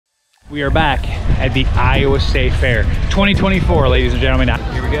We are back at the Iowa State Fair 2024, ladies and gentlemen.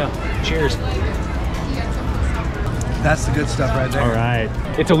 Here we go. Cheers. That's the good stuff right there. All right.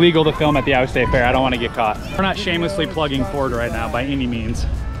 It's illegal to film at the Iowa State Fair. I don't want to get caught. We're not shamelessly plugging Ford right now by any means.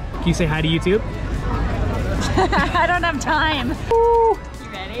 Can you say hi to YouTube? I don't have time. Woo.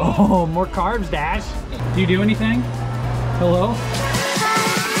 You ready? Oh, more carbs, Dash. Do you do anything? Hello?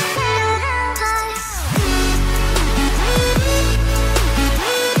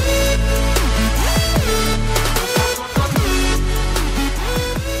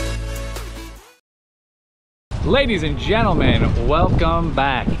 Ladies and gentlemen, welcome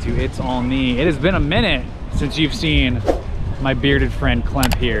back to It's All Me. It has been a minute since you've seen my bearded friend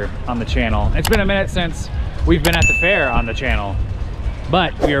Clemp here on the channel. It's been a minute since we've been at the fair on the channel,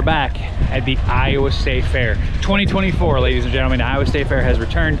 but we are back at the Iowa State Fair 2024, ladies and gentlemen. The Iowa State Fair has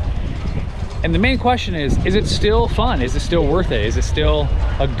returned, and the main question is it still fun? Is it still worth it? Is it still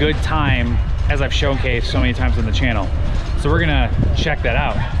a good time, as I've showcased so many times on the channel? So we're gonna check that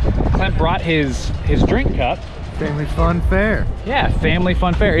out. Clemp brought his drink cup. Family fun fair. Yeah, family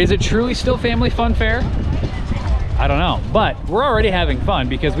fun fair. Is it truly still family fun fair? I don't know, but we're already having fun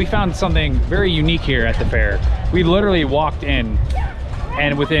because we found something very unique here at the fair. We literally walked in,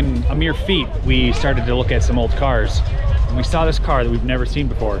 and within a mere feet, we started to look at some old cars. And we saw this car that we've never seen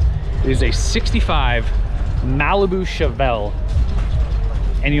before. It is a 65 Malibu Chevelle.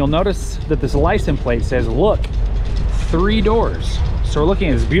 And you'll notice that this license plate says, look, 3 doors. So we're looking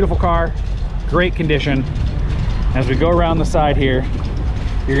at this beautiful car, great condition. As we go around the side here,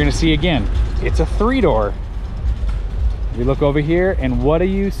 you're gonna see again, it's a 3-door. We look over here, and what do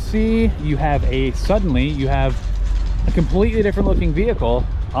you see? Suddenly you have a completely different looking vehicle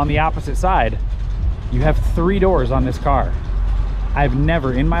on the opposite side. You have 3 doors on this car. I've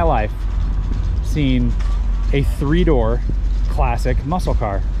never in my life seen a 3-door classic muscle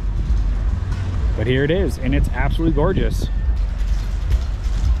car. But here it is, and it's absolutely gorgeous.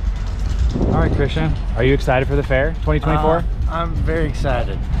 All right, Christian, are you excited for the fair 2024? I'm very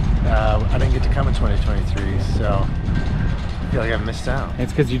excited. I didn't get to come in 2023, so I feel like I've missed out.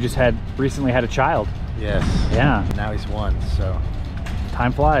 It's because you just recently had a child. Yes. Yeah. Now he's 1, so.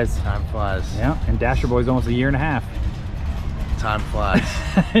 Time flies. Time flies. Yeah, and Dasher Boy's almost a year and a half. Time flies.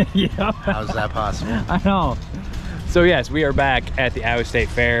 Yeah. How's that possible? I know. So yes, we are back at the Iowa State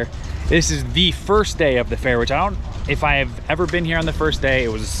Fair. This is the first day of the fair, which if I have ever been here on the first day,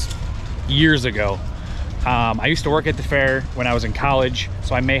 it was years ago. I used to work at the fair when I was in college,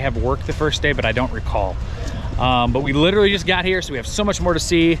 so I may have worked the first day, but I don't recall. But we literally just got here, so we have so much more to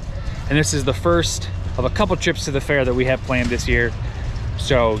see, and this is the first of a couple trips to the fair that we have planned this year.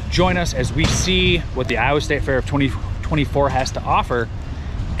 So join us as we see what the Iowa State Fair of 2024 has to offer,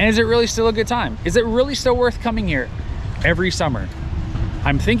 and is it really still a good time? Is it really still worth coming here every summer?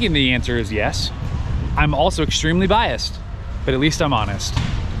 I'm thinking the answer is yes. I'm also extremely biased, but at least I'm honest.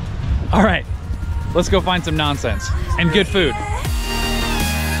 All right, let's go find some nonsense and good food.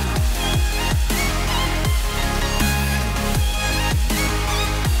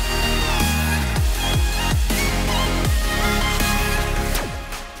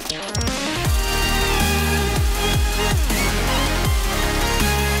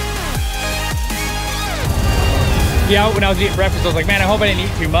 Yeah, when I was eating breakfast, I was like, man, I hope I didn't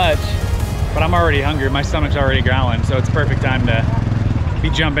eat too much, but I'm already hungry. My stomach's already growling, so it's a perfect time to be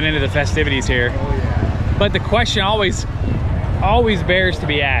jumping into the festivities here. Oh, yeah. But the question always bears to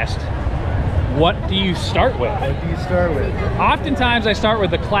be asked, what do you start with? What do you start with? Oftentimes I start with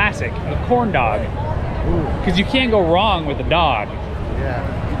the classic, the corn dog, because you can't go wrong with a dog.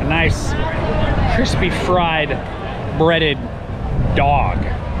 Yeah. A nice crispy fried breaded dog.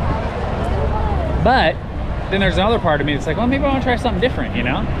 But then there's another part of me that's like, well, maybe I want to try something different, you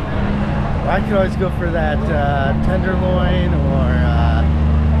know? I could always go for that tenderloin or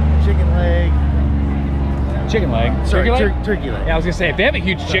chicken leg. Chicken leg? Sorry, turkey leg? turkey leg. Yeah, I was gonna say, if they have a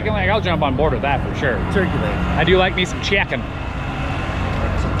huge chicken leg, I'll jump on board with that for sure. Turkey leg. I do like me some chicken.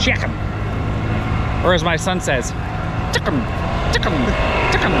 Some chicken. Or as my son says, chicken, chicken,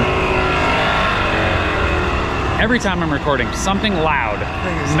 chicken. Every time I'm recording, something loud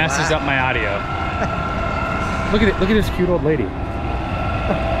messes up my audio. Look at this cute old lady.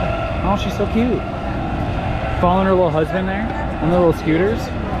 Oh, she's so cute. Following her little husband there on the little scooters.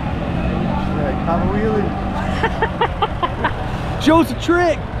 Come wheeling. Show us a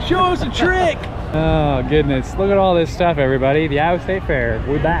trick! Show us a trick! Oh goodness, look at all this stuff, everybody. The Iowa State Fair,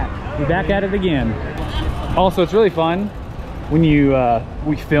 we're back. We're back at it again. Also, it's really fun when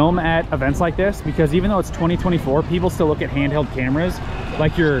we film at events like this, because even though it's 2024, people still look at handheld cameras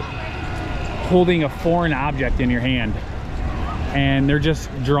like you're holding a foreign object in your hand. and they're just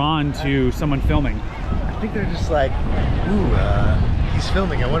drawn to someone filming. I think they're just like, ooh, he's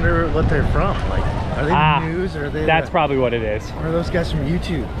filming. I wonder what they're from. Like, are they the news, or are they? That's probably what it is. Or are those guys from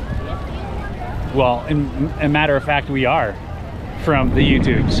YouTube? Well, in a matter of fact, we are from the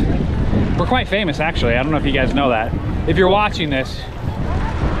YouTubes. We're quite famous, actually. I don't know if you guys know that. If you're watching this,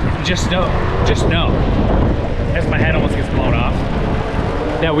 just know, as my head almost gets blown off,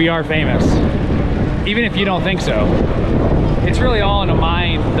 that we are famous. Even if you don't think so. It's really all in the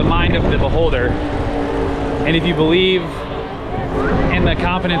mind of the beholder. And if you believe in the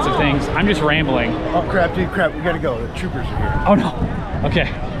confidence of things, I'm just rambling. Oh crap, dude, crap, we gotta go. The troopers are here. Oh no,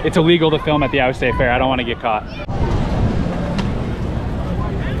 okay. It's illegal to film at the Iowa State Fair. I don't want to get caught.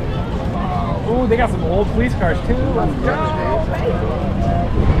 Ooh, they got some old police cars too. Let's go.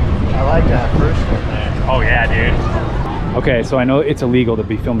 I like that first one there. Oh yeah, dude. Okay, so I know it's illegal to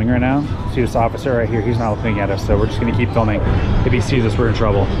be filming right now. See this officer right here, he's not looking at us, so we're just gonna keep filming. If he sees us, we're in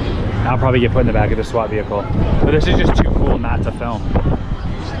trouble. I'll probably get put in the back of the SWAT vehicle. But this is just too cool not to film.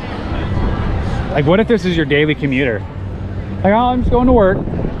 Like, what if this is your daily commuter? Like, oh, I'm just going to work.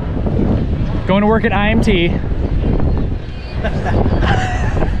 Going to work at IMT.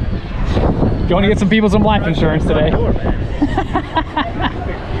 Going to get some people some life insurance today.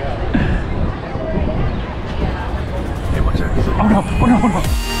 Oh no, oh no, oh no.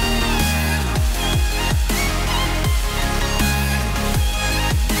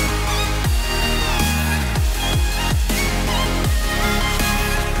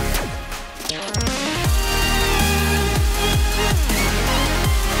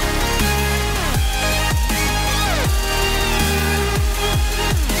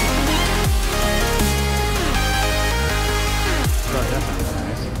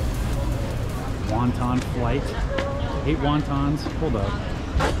 Wonton flight. 8 wontons. Hold up.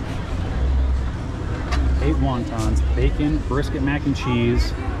 8 wontons. Bacon, brisket, mac and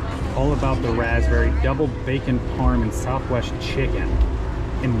cheese. All about the raspberry. Double bacon parm and Southwest chicken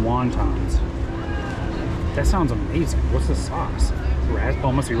in wontons. That sounds amazing. What's the sauce?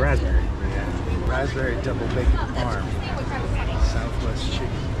 Oh, must be raspberry. Yeah. Raspberry double bacon parm. Southwest chicken.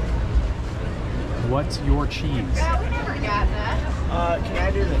 What's your cheese? Can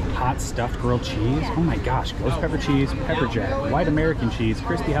I do the hot stuffed grilled cheese? Oh my gosh, ghost pepper cheese, pepper jack, white American cheese,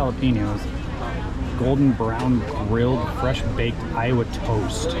 crispy jalapenos, golden brown grilled fresh baked Iowa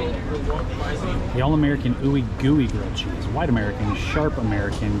toast, the all-American ooey gooey grilled cheese, white American, sharp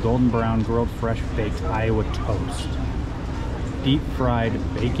American, golden brown grilled fresh baked Iowa toast, deep fried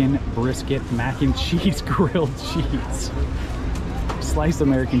bacon brisket mac and cheese grilled cheese, sliced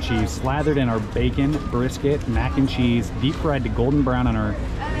American cheese slathered in our bacon brisket mac and cheese, deep fried to golden brown on our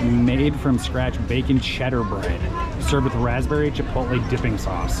made from scratch bacon cheddar bread, served with raspberry chipotle dipping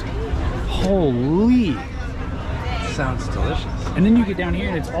sauce. Holy, sounds delicious. And then you get down here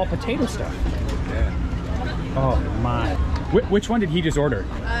and it's all potato stuff. Yeah. Oh my. Which one did he just order?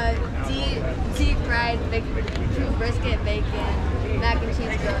 Deep fried brisket bacon mac and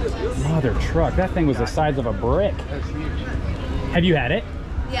cheese grilled cheese. Mother truck, that thing was the size of a brick. That's huge. Have you had it?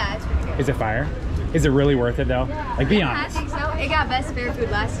 Yeah, it's pretty good. Is it fire? Is it really worth it though? Like, be honest. I think so. It got best fair food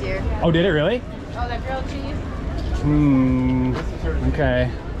last year. Oh, did it really? Oh, that grilled cheese?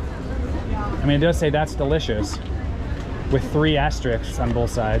 Okay. I mean, it does say that's delicious with 3 asterisks on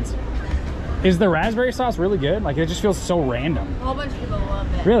both sides. Is the raspberry sauce really good? Like, it just feels so random. A whole bunch of people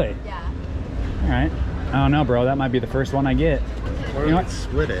love it. Really? Yeah. All right. I don't know, bro. That might be the first one I get. Or you know we can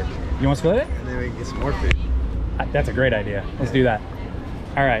split it. You want to split it? And then we can get some more food. That's a great idea. Let's do that.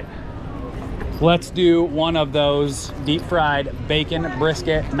 All right. Let's do one of those deep fried bacon,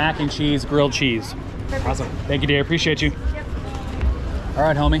 brisket, mac and cheese, grilled cheese. Perfect. Awesome. Thank you, dear. Appreciate you. Yep. All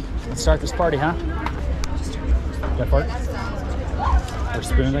right, homie. Let's start this party, huh? That part? Or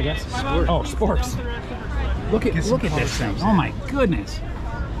spoons, I guess? Sporks. Oh, sporks. Look at this thing. Oh my goodness.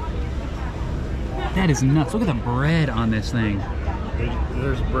 That is nuts. Look at the bread on this thing.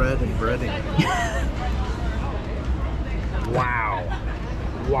 There's bread and breading. Wow.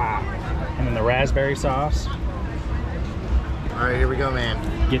 Wow. And then the raspberry sauce. All right, here we go, man.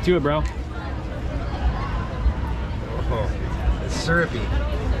 Get to it, bro. Oh, it's syrupy.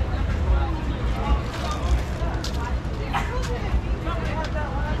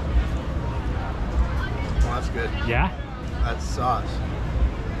 Oh, that's good. Yeah? That's sauce.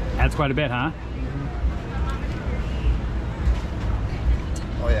 Adds quite a bit, huh?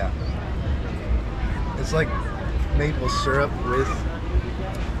 Oh yeah. It's like maple syrup with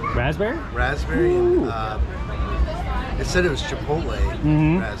Raspberry? raspberry and it said it was chipotle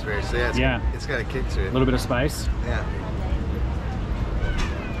raspberry, so yeah, it's got a kick to it. A little bit of spice. Yeah.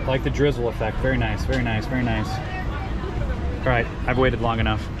 I like the drizzle effect. Very nice, very nice, very nice. All right, I've waited long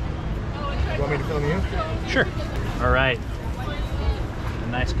enough. You want me to film you? Sure. All right. A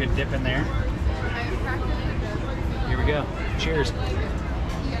nice good dip in there. Here we go. Cheers.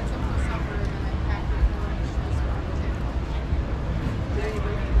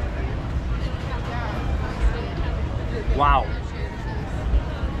 Wow.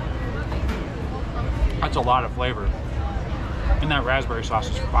 That's a lot of flavor. And that raspberry sauce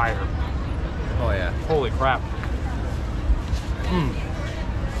is fire. Oh yeah. Holy crap.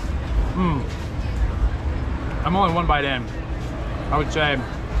 I'm only one bite in. I would say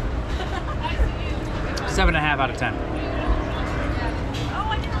 7.5 out of 10.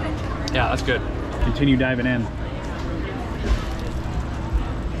 Yeah, that's good. Continue diving in.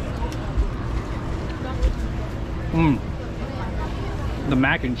 The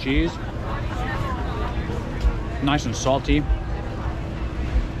mac and cheese, nice and salty.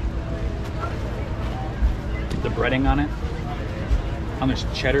 The breading on it, on this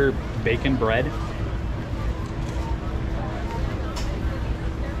cheddar bacon bread.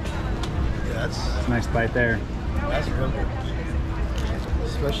 Yeah, that's It's a nice bite there. That's real good.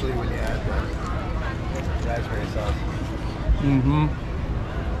 Especially when you add the raspberry sauce.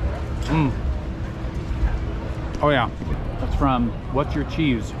 Oh yeah. That's from What's Your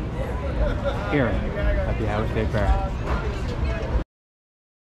Cheese? Here at the Iowa State Fair.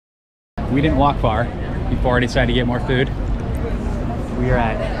 We didn't walk far before I decided to get more food. We are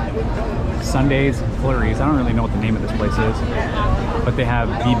at Sunday's Flurries. I don't really know what the name of this place is, but they have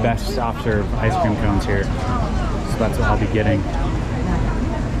the best soft serve ice cream cones here. So that's what I'll be getting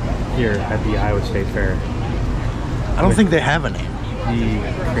here at the Iowa State Fair. I don't think they have a name. The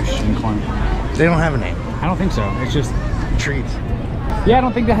Christian Corn. They don't have a name. I don't think so. It's just, Treats. yeah, I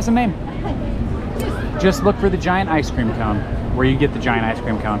don't think that has a name. Just look for the giant ice cream cone, where you get the giant ice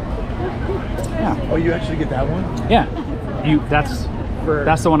cream cone. Yeah. Oh, you actually get that one? Yeah. That's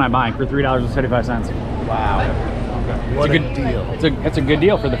the one I'm buying for $3.75. Wow. What It's a a good deal. It's a good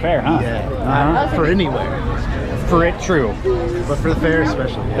deal for the fair, huh? Yeah. For anywhere. For it, true. But for the fair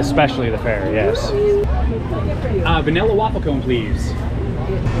especially. Yeah. Especially the fair, yes. Vanilla waffle cone, please.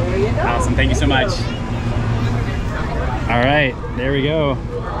 Awesome, thank you so much. All right, there we go.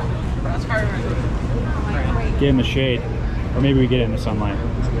 Get in the shade, or maybe we get in the sunlight.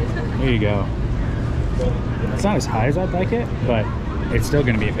 There you go. It's not as high as I'd like it, but it's still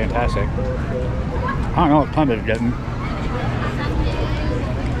gonna be fantastic. I don't know what kind they're getting.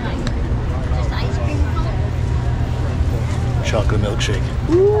 Chocolate milkshake.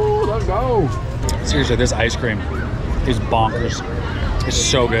 Ooh, let's go. Seriously, this ice cream is bonkers. It's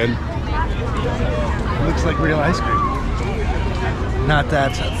so good. It looks like real ice cream. Not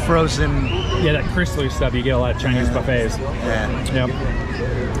that frozen. Yeah, that crystally stuff you get a lot of Chinese buffets. Yeah.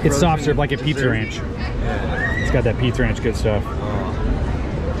 Yep. It's soft serve like a Pizza Ranch. Yeah. It's got that Pizza Ranch good stuff.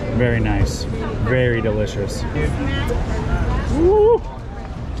 Very nice. Very delicious. Woo!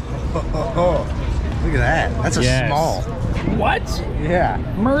 Look at that. That's a Yes. small. What? Yeah.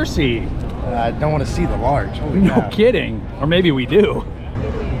 Mercy. I don't want to see the large. Holy No cow. kidding. Or maybe we do.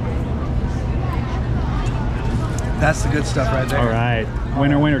 That's the good stuff right there. All right.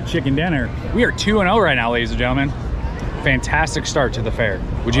 Winner, winner, chicken dinner. We are 2-0 right now, ladies and gentlemen. Fantastic start to the fair.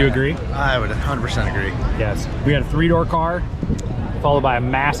 Would you agree? I would 100% agree. Yes. We had a 3-door car, followed by a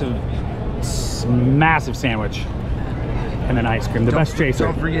massive sandwich, and then ice cream. The best chaser.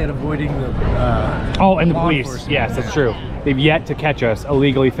 Don't forget avoiding the Oh, and the law police. enforcement. Yes, that's true. They've yet to catch us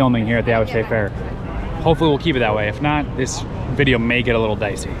illegally filming here at the Iowa State Fair. Hopefully we'll keep it that way. If not, this video may get a little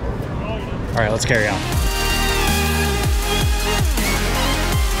dicey. All right, let's carry on.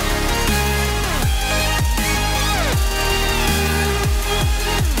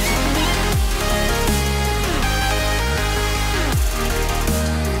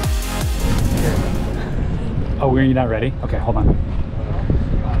 Oh, we're not ready? Okay, hold on.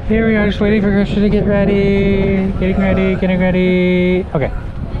 Here we are, just waiting for Christian to get ready. Getting ready. Okay.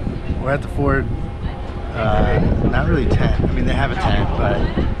 We're at the Ford, not really tent. I mean, they have a tent,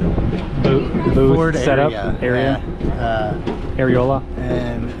 but Booth Ford setup area. Yeah. Areola.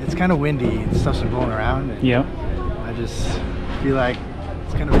 And it's kind of windy and stuff's been blowing around. And Yep. I just feel like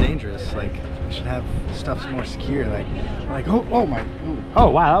it's kind of dangerous. Like, we should have stuff more secure. Like oh my. Ooh. Oh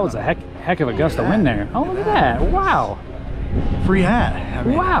wow, that was a heck of a gust of wind there. Oh, look at that! Wow. Free hat. I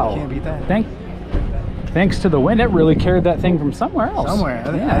mean, Wow. you can't beat that. Thanks to the wind, it really carried that thing from somewhere else. Somewhere. I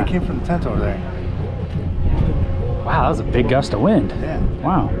think Yeah. it came from the tent over there. Wow, that was a big gust of wind. Yeah.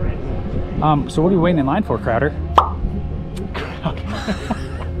 Wow. So what are you waiting in line for, Crowder?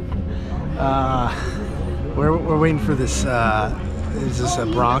 We're waiting for this. Is this a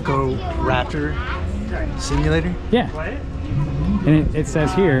Bronco Raptor simulator? Yeah. And it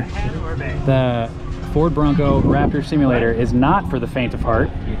says here, the Ford Bronco Raptor Simulator is not for the faint of heart.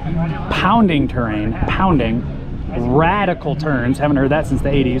 Pounding terrain, pounding, radical turns, haven't heard that since the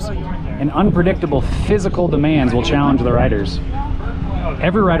 80s, and unpredictable physical demands will challenge the riders.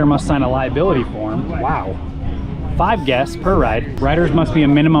 Every rider must sign a liability form. Wow. 5 guests per ride. Riders must be a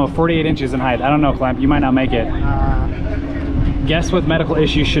minimum of 48 inches in height. I don't know, Clamp, you might not make it. Guests with medical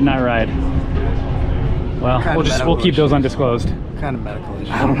issues should not ride. Well, we'll keep those undisclosed. What kind of medical issues?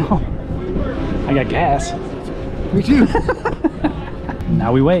 I don't know. I got gas. Me too.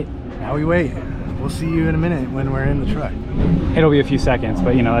 Now we wait. Now we wait. We'll see you in a minute when we're in the truck. It'll be a few seconds,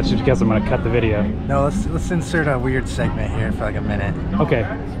 but you know, that's just because I'm gonna cut the video. No, let's insert a weird segment here for like a minute. Okay,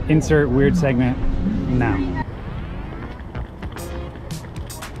 insert weird segment now.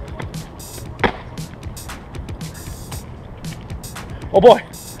 Oh boy.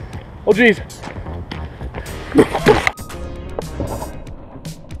 Oh geez.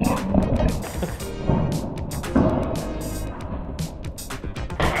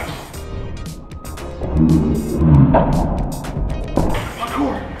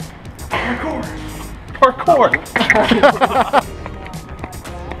 Parkour!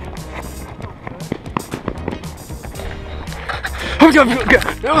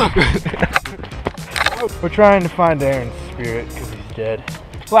 We're trying to find Aaron's spirit because he's dead.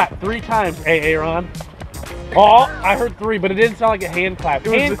 Clap 3 times, Aaron. Oh, I heard 3, but it didn't sound like a hand clap.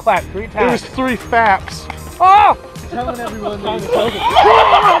 Hand clap 3 times. It was 3 faps. Oh! Telling everyone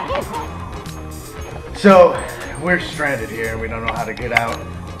So, we're stranded here and we don't know how to get out.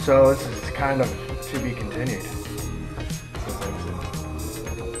 So this is kind of to be continued.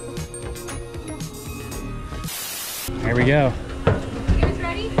 Here we go. You guys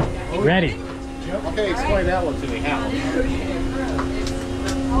ready? Ready. Okay, explain that one to me. How?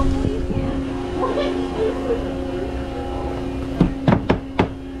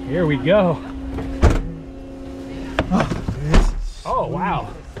 Here we go. Oh,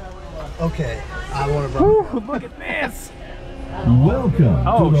 wow. Okay, I want to Look at this. Welcome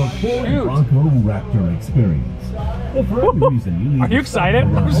Oh, to the Ford shoot. Bronco Raptor experience. If for any reason you need Are you to stop excited?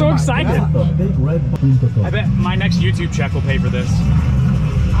 around, I'm so oh my excited. God, the big red I bet my next YouTube check will pay for this.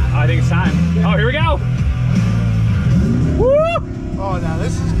 I think it's time. Oh, here we go. Woo! Oh, now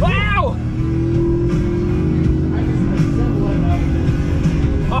this is Wow!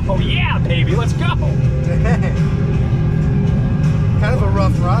 Oh yeah, baby, let's go. kind of a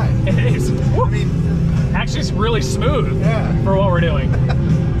rough ride. It is. I mean, Actually, it's really smooth Yeah. for what we're doing.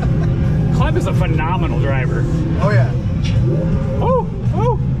 Clem is a phenomenal driver. oh yeah, Oh,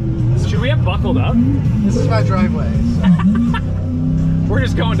 oh. Should we have buckled up? this is my driveway. So. We're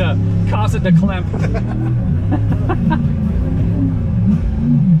just going to Casa de Clemp.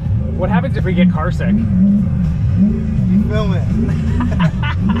 What happens if we get car sick? You film it.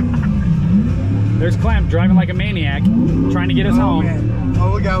 There's Clemp driving like a maniac, trying to get us home. Man.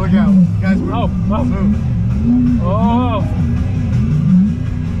 Oh, look out, guys. Move. Oh, oh. Move. Oh!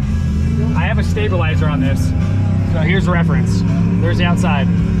 I have a stabilizer on this. So here's the reference. There's the outside.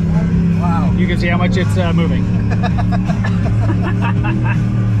 Wow. You can see how much it's moving.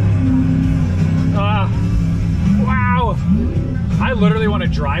 Wow! I literally want to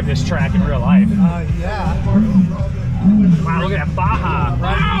drive this track in real life. Yeah. Wow, look at that Baja.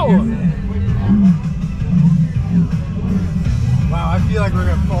 Wow! Wow, I feel like we're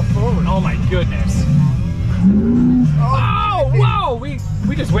gonna fall forward. Oh my goodness. Oh, whoa!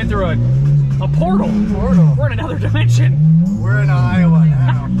 We just went through a portal. Portal. We're in another dimension. We're in Iowa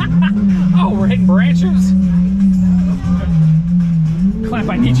now. Oh, we're hitting branches. Clem,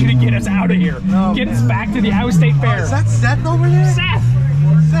 I need you to get us out of here. No, Get man. us back to the Iowa State Fair. Is that Seth over there? Seth!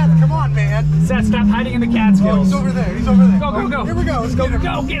 Seth, come on, man. Seth, stop hiding in the Oh, Catskills. he's over there. He's over there. Go, go, Oh, go. Here we go. Let's Go, get him.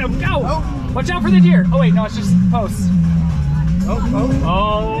 go, get him, go. Oh. Watch out for the deer. Oh, wait, no, it's just posts.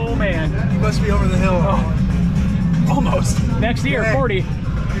 Oh, Oh, man. He must be over the hill. Oh, almost. Next year, Yeah. 40.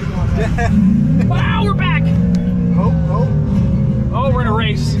 Wow, we're back. Oh, Oh, we're in a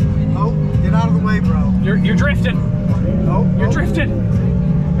race. oh, get out of the way, bro. You're drifting. Oh, You're oh, drifting.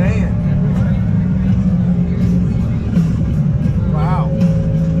 man. Wow.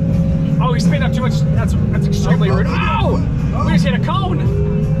 Oh, he's spinning up too much. That's extremely rude. Oh! We just hit a cone.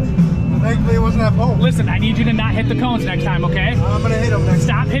 Thankfully, it wasn't that pole. Listen, I need you to not hit the cones next time, okay? I'm gonna hit him next.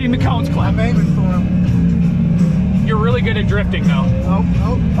 Stop hitting the cones, I'm Clem. aiming for him. You're really good at drifting, though. Oh,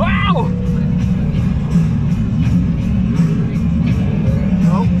 oh, Wow!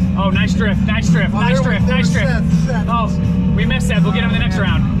 oh. Oh, nice drift, nice drift, Oh, nice there drift, was nice drift. Seth. Oh, we missed Seth. We'll get him in the next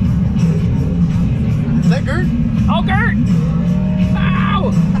round. Is that Gert? Oh, Gert!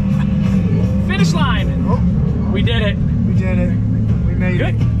 Ow! Finish line. Oh, We did it. we did it. We made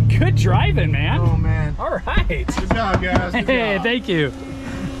it. Good driving, man. Oh man. All right. Good job, guys. Good Hey, job. thank you.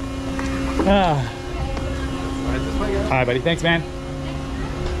 All right, buddy. Thanks, man.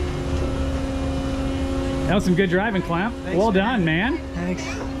 That was some good driving, Clamp. Well done, man. Thanks.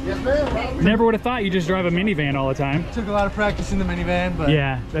 Yes, ma'am. Never would have thought you just drive a minivan all the time. Took a lot of practice in the minivan, but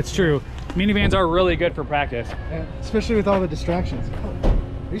Yeah, that's true. Minivans are really good for practice. yeah, especially with all the distractions.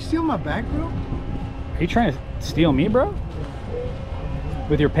 Are you stealing my bag, bro? Are you trying to steal me, bro?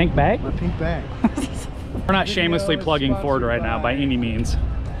 With your pink bag? My pink bag. We're not shamelessly plugging Ford right now by any means.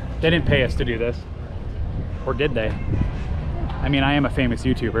 They didn't pay us to do this. Or did they? I mean, I am a famous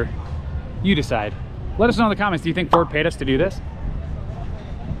YouTuber. You decide. Let us know in the comments, do you think Ford paid us to do this?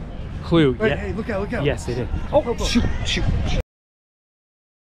 Clue. Wait, Yeah. hey, look out, look out. Yes, they did. Oh, shoot, shoot.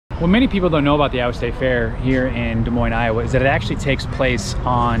 What many people don't know about the Iowa State Fair here in Des Moines, Iowa is that it actually takes place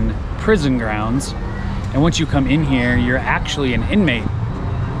on prison grounds. And once you come in here, you're actually an inmate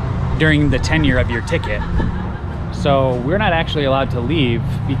during the tenure of your ticket. So we're not actually allowed to leave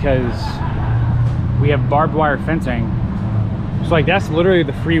because we have barbed wire fencing. So like that's literally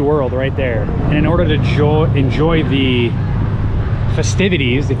the free world right there. And in order to enjoy the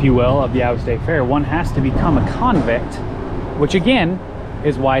festivities, if you will, of the Iowa State Fair, one has to become a convict, which again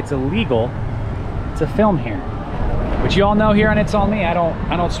is why it's illegal to film here. But you all know here on It's All Me, I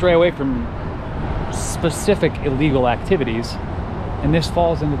don't stray away from specific illegal activities, and this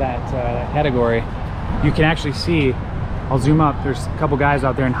falls into that category. You can actually see, I'll zoom up, there's a couple guys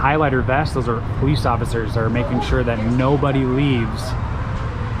out there in highlighter vests. Those are police officers that are making sure that nobody leaves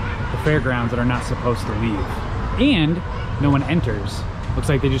the fairgrounds that are not supposed to leave, and no one enters. Looks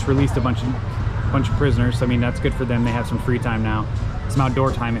like they just released a bunch of prisoners. So, I mean, that's good for them. They have some free time now, some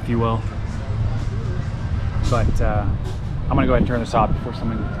outdoor time, if you will. But I'm gonna go ahead and turn this off before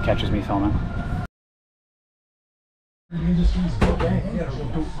someone catches me filming.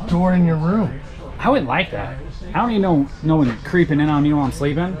 Door in your room. I wouldn't like that. I don't even know no one creeping in on me while I'm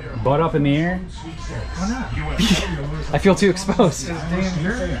sleeping. Butt up in the air. Why not? I feel too exposed.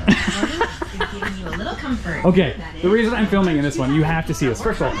 Okay, the reason I'm filming in this one, you have to see this.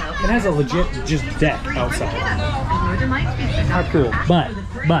 First of all, it has a legit just deck outside. How cool. But,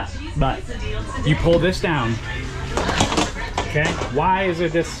 you pull this down, okay? Why is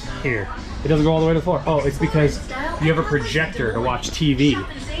it this here? It doesn't go all the way to the floor. Oh, it's because you have a projector to watch TV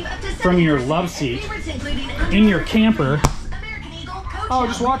from your love seat in your camper. Oh,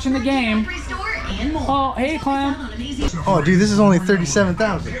 just watching the game. Oh, hey, Clown. Oh, dude, this is only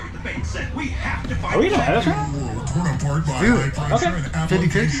 37,000. Are we in a restaurant? Dude, Okay.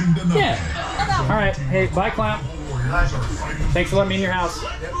 50-50? Yeah. All right. Hey, bye, Clown. Thanks for letting me in your house.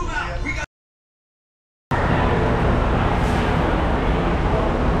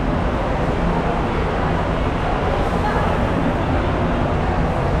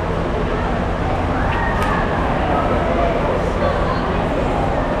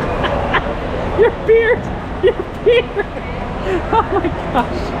 Your beard! Your beard! Oh my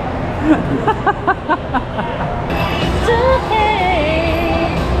gosh! It's okay.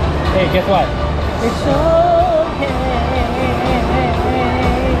 Hey, guess what? It's okay.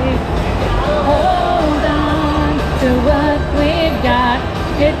 Hold on to what we've got.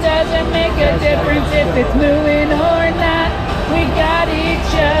 It doesn't make a difference if it's moving or not. We got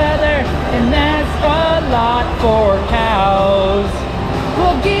each other, and that's a lot for cows.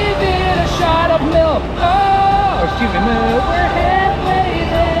 We'll give it a shot of milk. Oh, excuse me, milk. We're halfway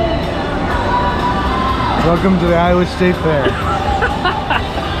there. Welcome to the Iowa State Fair.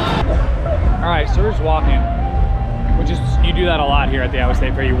 All right, so we're just walking, which is, you do that a lot here at the Iowa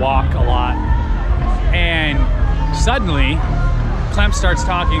State Fair. You walk a lot. And suddenly, Clem starts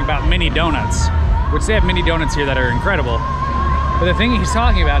talking about mini donuts, which they have mini donuts here that are incredible. But the thing he's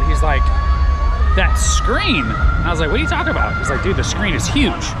talking about, he's like, that screen. And I was like, what are you talking about? He's like, dude, the screen is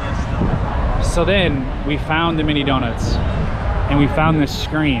huge. So then we found the mini donuts and we found this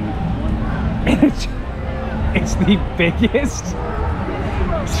screen. And it's the biggest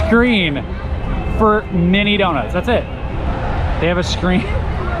screen for mini donuts. That's it. They have a screen.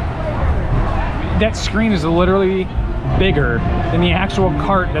 That screen is literally bigger than the actual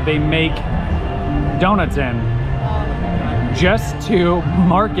cart that they make donuts in, just to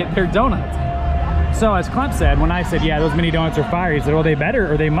market their donuts. So as Clem said, when I said, yeah, those mini donuts are fire, he said, well, they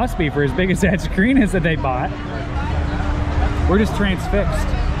better, or they must be for as big as that screen is that they bought. We're just transfixed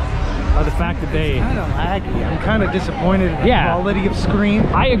by the fact that they... Kind of laggy. I'm kind of disappointed in the Yeah. quality of screen.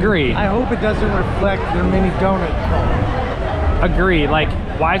 I agree. I hope it doesn't reflect their mini donut quality. Agree. Like,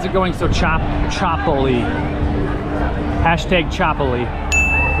 why is it going so choppily? Hashtag choppily.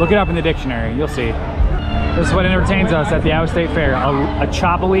 Look it up in the dictionary, you'll see. This is what entertains us at the Iowa State Fair. A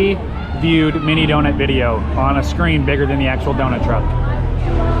choppily viewed mini donut video on a screen bigger than the actual donut truck.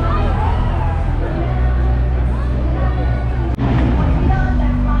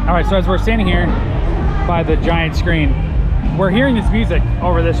 All right, so as we're standing here by the giant screen, we're hearing this music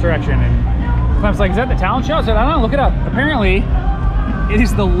over this direction, and Clem's like, is that the talent show? I said, I don't know, look it up. Apparently, it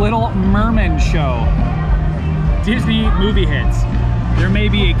is the Little Merman show. Disney movie hits. There may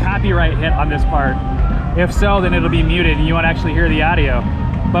be a copyright hit on this part. If so, then it'll be muted and you won't actually hear the audio.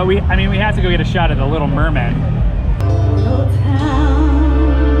 But we have to go get a shot of the Little Merman.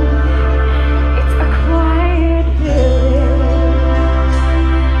 It's a quiet village.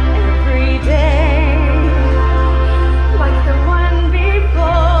 Every day, like the one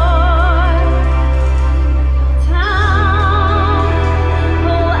before. Town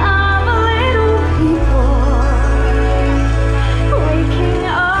full of little people, waking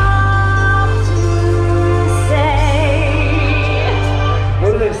up to say. What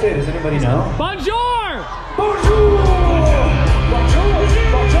do they say? Does anybody know? Bonjour! Bonjour!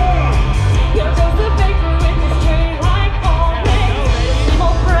 Here goes the baker with his tray like always.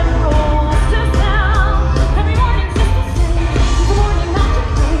 More bread rolls to sound. Every morning's just the same. The morning not to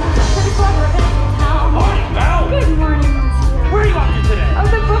play. Every clever in town. Morning, Val. Good morning, monsieur. Where are you off to today? Oh,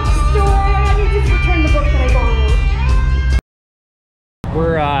 the bookstore. I need to return the book that I borrowed.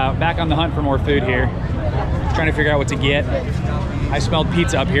 We're back on the hunt for more food here. Trying to figure out what to get. I smelled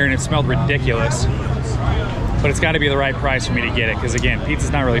pizza up here and it smelled ridiculous. But it's got to be the right price for me to get it, because again,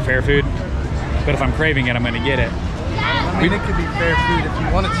 pizza's not really fair food. But if I'm craving it, I'm going to get it. I mean, it could be fair food if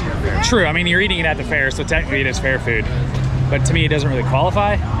you want it to be fair. True, I mean, you're eating it at the fair, so technically it is fair food. But to me, it doesn't really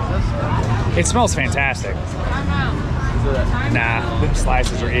qualify. It smells fantastic. Nah, the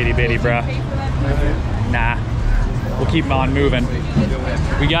slices are itty bitty, bruh. Nah, we'll keep on moving.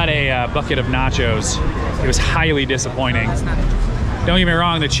 We got a bucket of nachos. It was highly disappointing. Don't get me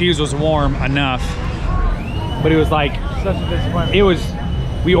wrong, the cheese was warm enough, but it was like, Such a disappointment. it was,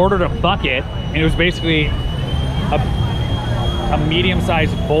 we ordered a bucket, and it was basically a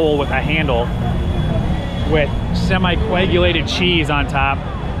medium-sized bowl with a handle with semi-coagulated cheese on top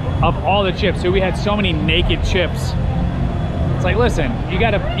of all the chips. So we had so many naked chips. It's like, listen, you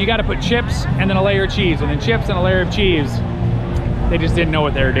gotta put chips and then a layer of cheese, and then chips and a layer of cheese. They just didn't know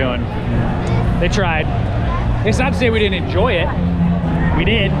what they were doing. They tried. It's not to say we didn't enjoy it. We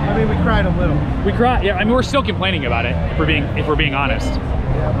did. I mean, we cried a little. We cried. Yeah, I mean, we're still complaining about it if we're being honest.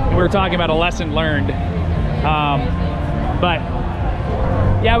 And we were talking about a lesson learned. But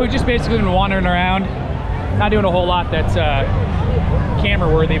yeah, we've just basically been wandering around, not doing a whole lot that's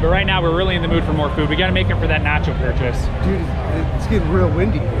camera worthy. But right now, we're really in the mood for more food. We got to make it for that nacho purchase. Dude, it's getting real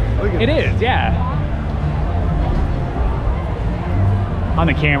windy. Look at It is, yeah. On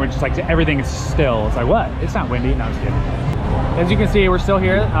the camera, just like everything is still. It's like, what? It's not windy. No, I'm just kidding. As you can see, we're still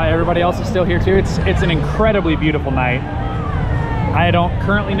here. Everybody else is still here too. It's an incredibly beautiful night. I don't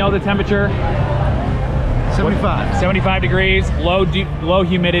currently know the temperature. 75. 75 degrees, low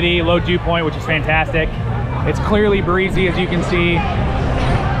humidity, low dew point, which is fantastic. It's clearly breezy, as you can see,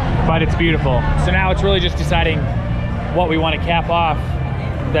 but it's beautiful. So now it's really just deciding what we want to cap off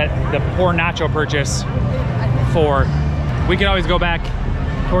the poor nacho purchase for. We could always go back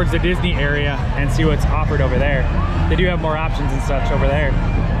towards the Disney area and see what's offered over there. They do have more options and such over there.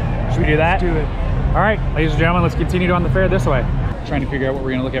 Should we do that? Let's do it. All right, ladies and gentlemen, let's continue on the fair this way. Trying to figure out what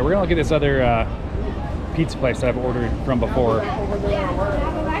we're gonna look at. We're gonna look at this other pizza place that I've ordered from before.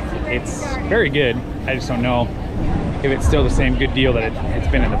 It's very good. I just don't know if it's still the same good deal that it's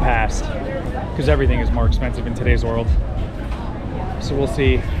been in the past, because everything is more expensive in today's world. So we'll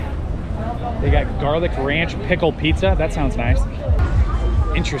see. They got garlic ranch pickle pizza. That sounds nice.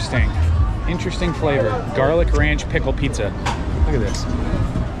 Interesting. Interesting flavor. Garlic ranch pickle pizza. Look at this.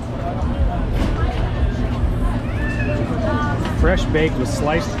 Fresh baked with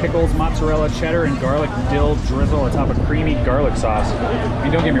sliced pickles, mozzarella, cheddar, and garlic dill drizzle atop a creamy garlic sauce. I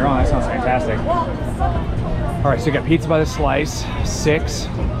mean, don't get me wrong, that sounds fantastic. All right, so you got pizza by the slice, 6.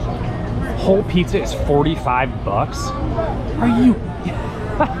 Whole pizza is 45 bucks. Are you?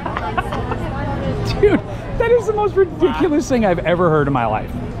 Dude, that is the most ridiculous thing I've ever heard in my life.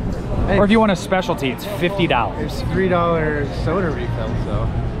 Hey, Or if you want a specialty, it's $50. it's $3 soda refill, so.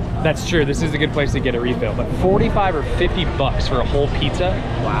 That's true, this is a good place to get a refill, but 45 or 50 bucks for a whole pizza?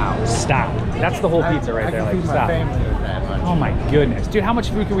 Wow. Stop. That's the whole pizza right there, I like, can feed my stop. family with that much. Oh my goodness. Dude, how much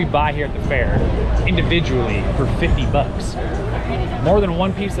food can we buy here at the fair individually for 50 bucks? More than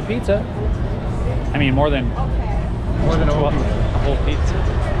one piece of pizza. I mean, more than More than a whole pizza. a whole pizza.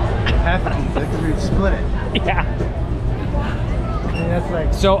 Half a pizza, because we'd split it. Yeah. mean, that's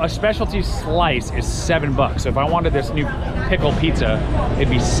like, So a specialty slice is $7. So if I wanted this new pickle pizza, it'd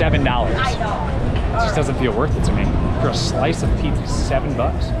be $7. It just doesn't feel worth it to me. For a slice of pizza, $7?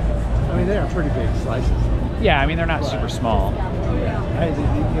 I mean, they are pretty big slices. Yeah, I mean, they're not super small. I did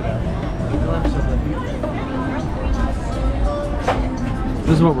get a glimpse of the pizza.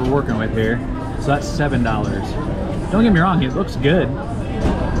 This is what we're working with here. So that's $7. Don't get me wrong, it looks good.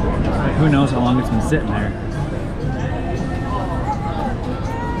 But who knows how long it's been sitting there.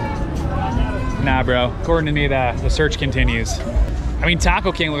 Nah, bro. According to me, the search continues. I mean,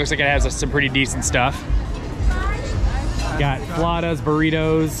 Taco King looks like it has some pretty decent stuff. Got flatas,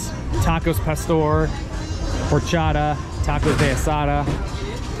 burritos, tacos pastor, horchata, tacos de asada,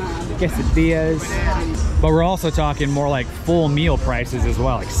 quesadillas. But we're also talking more like full meal prices as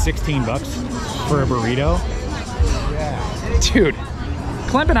well, like $16 for a burrito. Yeah. Dude,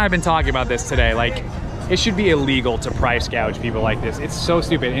 Clem and I have been talking about this today. Like, it should be illegal to price gouge people like this. It's so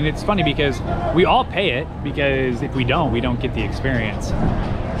stupid. And it's funny because we all pay it, because if we don't get the experience.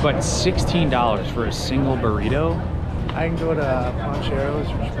 But $16 for a single burrito? I can go to Poncheros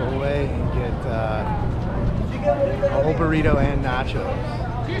or Chipotle and get a whole burrito and nachos.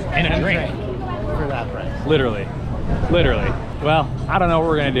 And a drink. For that price. Literally. Literally. Well, I don't know what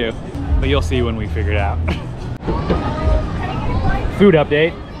we're gonna do, but you'll see when we figure it out. Food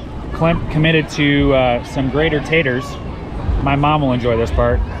update. Clint committed to some grater taters. My mom will enjoy this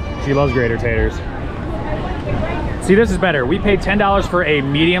part. She loves grater taters. See, this is better. We paid $10 for a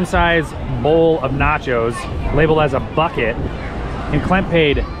medium-sized bowl of nachos, labeled as a bucket, and Clint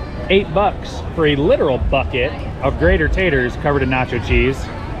paid $8 for a literal bucket of grater taters covered in nacho cheese.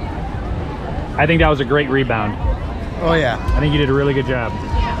 I think that was a great rebound. Oh yeah, I think you did a really good job.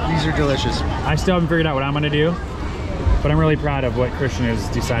 these are delicious. I still haven't figured out what I'm gonna do, but I'm really proud of what Christian has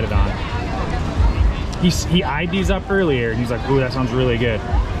decided on. He eyed these up earlier and he's like, ooh, that sounds really good.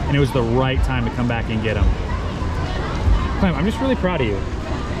 And it was the right time to come back and get them. Clem, I'm just really proud of you.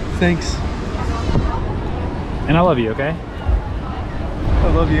 Thanks. And I love you, okay? I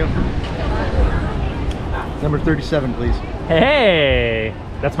love you. Number 37, please. Hey,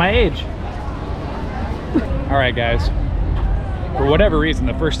 that's my age. All right, guys. For whatever reason,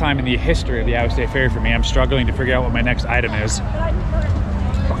 the first time in the history of the Iowa State Fair for me, I'm struggling to figure out what my next item is.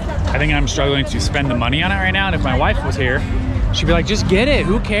 I think I'm struggling to spend the money on it right now, and if my wife was here, she'd be like, just get it,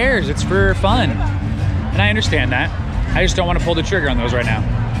 who cares? It's for fun. And I understand that. I just don't want to pull the trigger on those right now.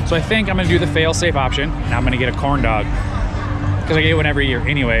 So I think I'm gonna do the fail-safe option, and I'm gonna get a corn dog, because I get one every year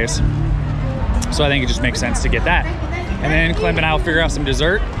anyways. So I think it just makes sense to get that. And then Clem and I will figure out some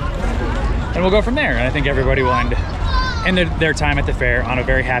dessert, and we'll go from there. And I think everybody will end their time at the fair on a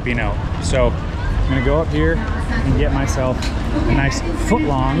very happy note. So I'm gonna go up here and get myself a nice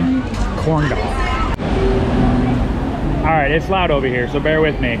foot-long corn dog. All right, it's loud over here, so bear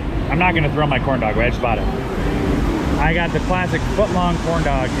with me. I'm not gonna throw my corn dog away, I just bought it. I got the classic foot-long corn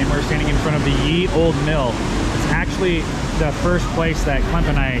dog, and we're standing in front of the Ye Old Mill. It's actually the first place that Clem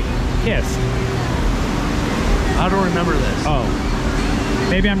and I kissed. I don't remember this. Oh,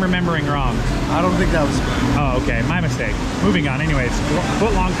 maybe I'm remembering wrong. I don't think that was. Oh, okay, my mistake. Moving on, anyways.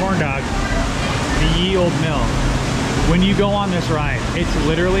 Foot-long corn dog, the Ye Old Mill. When you go on this ride, it's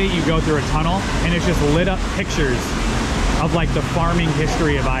literally, you go through a tunnel, and it's just lit up pictures of like the farming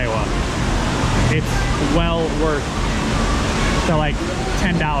history of Iowa. It's well worth the like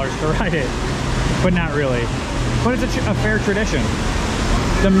 $10 to ride it, but not really. But it's a fair tradition.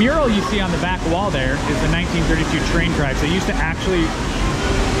 The mural you see on the back wall there is the 1932 train tracks. They used to actually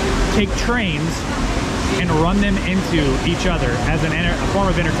take trains and run them into each other as a form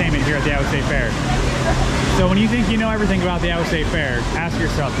of entertainment here at the Iowa State Fair. So when you think you know everything about the Iowa State Fair, ask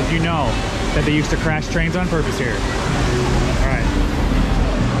yourself, did you know that they used to crash trains on purpose here? All right.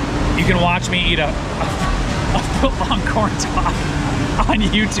 You can watch me eat a foot-long corn dog on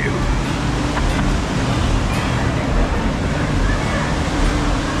YouTube.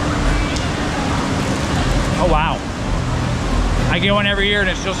 Oh wow. I get one every year and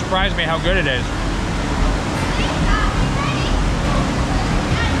it still surprises me how good it is.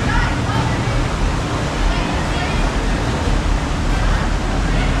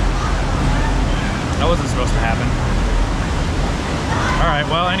 That wasn't supposed to happen. All right,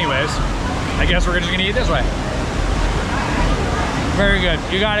 well anyways, I guess we're just gonna eat this way. Very good.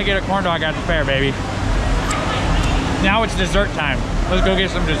 You gotta get a corn dog at the fair, baby. Now it's dessert time. Let's go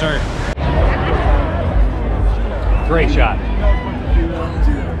get some dessert. Great shot.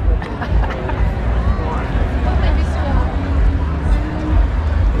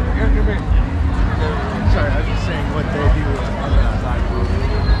 Sorry, I was just saying what they do on the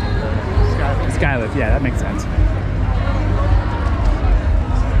Skylift. Skylift, yeah, that makes sense.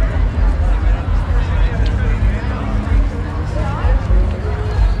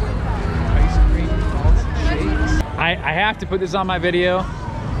 I have to put this on my video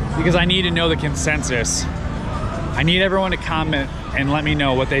because I need to know the consensus. I need everyone to comment and let me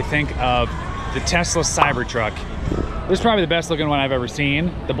know what they think of the Tesla Cybertruck. This is probably the best looking one I've ever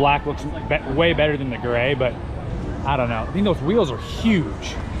seen. The black looks way better than the gray, but I don't know. I think those wheels are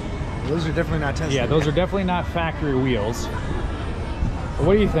huge. Those are definitely not Tesla. Yeah, those are definitely not factory wheels. But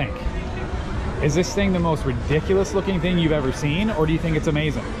what do you think? Is this thing the most ridiculous looking thing you've ever seen, or do you think it's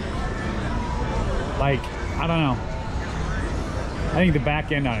amazing? Like, I don't know. I think the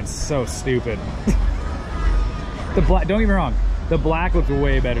back end on it's so stupid. The black, don't get me wrong, the black looks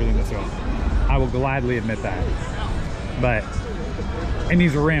way better than this one. I will gladly admit that. But, and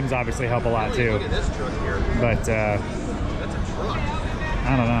these rims obviously help a lot too. But, I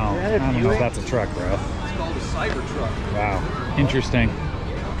don't know. I don't know if that's a truck, bro. It's called a Cybertruck. Wow, interesting.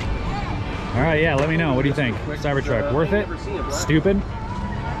 All right, yeah, let me know. What do you think? Cybertruck, worth it? Stupid?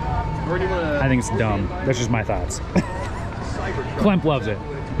 I think it's dumb. That's just my thoughts. Clemp loves it.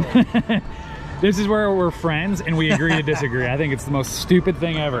 This is where we're friends and we agree to disagree. I think it's the most stupid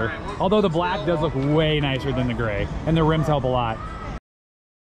thing ever. Although the black does look way nicer than the gray, and the rims help a lot.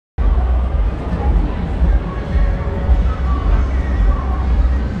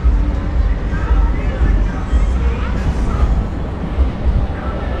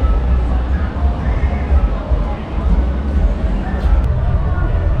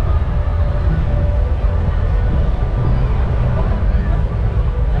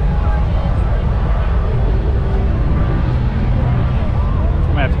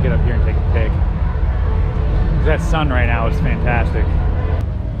 That sun right now is fantastic.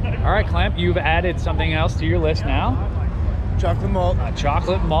 All right, Clamp, you've added something else to your list now. Chocolate malt.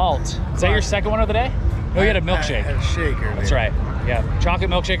 Chocolate malt. Is that your second one of the day? No, you had a milkshake. I had a shake earlier. That's right. Yeah, chocolate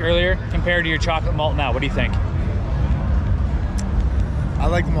milkshake earlier compared to your chocolate malt now. What do you think? I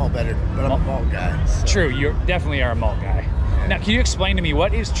like the malt better, but I'm a malt guy. So. True, you definitely are a malt guy. Yeah. Now, can you explain to me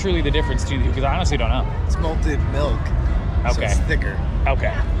what is truly the difference between the two? Because I honestly don't know. It's malted milk. Okay. So it's thicker.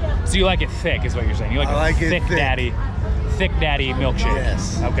 Okay. So you like it thick is what you're saying. You like, thick daddy milkshake.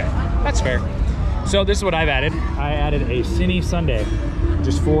 Yes. Okay. That's fair. So this is what I've added. I added a Cinny Sundae.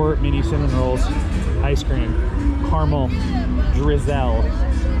 Just 4 mini cinnamon rolls, ice cream, caramel, drizzle.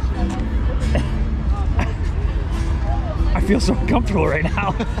 I feel so uncomfortable right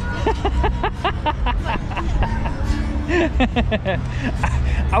now.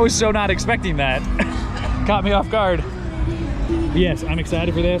 I was so not expecting that. Caught me off guard. Yes, I'm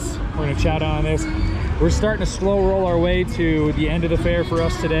excited for this. We're gonna chow down on this. We're starting to slow roll our way to the end of the fair for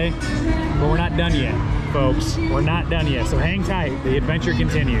us today, but we're not done yet, folks. We're not done yet, so hang tight. The adventure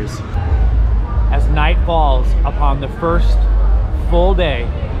continues. As night falls upon the first full day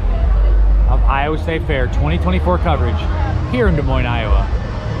of Iowa State Fair 2024 coverage here in Des Moines, Iowa.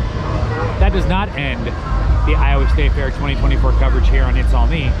 That does not end the Iowa State Fair 2024 coverage here on It's All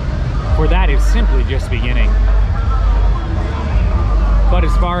Me, for that is simply just beginning. But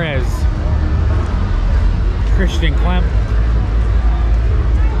as far as Christian Clemp,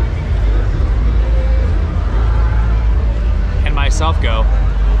 and myself go,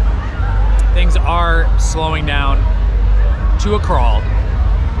 things are slowing down to a crawl.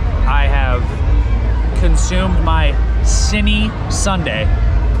 I have consumed my Cinny Sundae.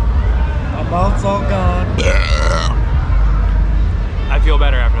 My mouth's all gone. I feel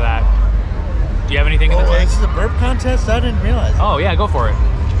better after that. Do you have anything in the tank? This is a burp contest? I didn't realize. Oh yeah, go for it.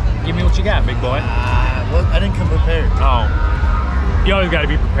 Give me what you got, big boy. Well, I didn't come prepared. Oh. You always gotta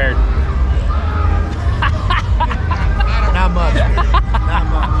be prepared. Not much. Not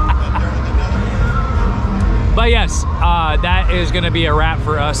much. But yes, that is gonna be a wrap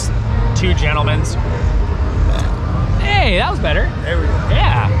for us two gentlemen. Hey, that was better. There we go.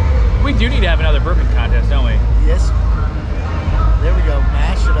 Yeah. We do need to have another burping contest, don't we? Yes. There we go.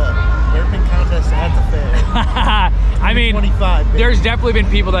 Mash it up. Burping contest at the fair. I mean, 25, baby. There's definitely been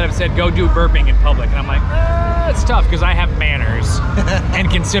people that have said, go do burping in public. And I'm like, it's tough because I have manners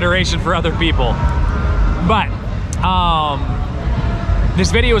and consideration for other people. But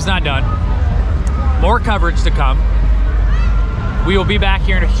this video is not done. More coverage to come. We will be back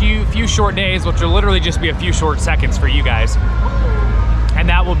here in a few short days, which will literally just be a few short seconds for you guys. And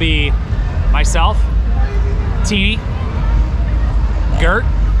that will be myself, Teeny, Gert,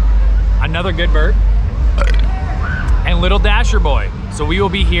 another good bird, and little Dasher Boy. So we will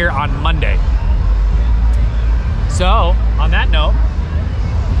be here on Monday. So on that note,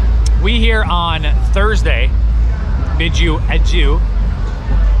 we here on Thursday bid you adieu,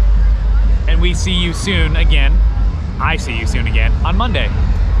 and we see you soon again. I see you soon again on Monday.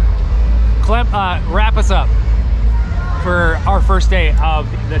 Clem, wrap us up for our first day of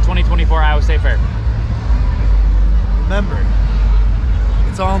the 2024 Iowa State Fair. remember,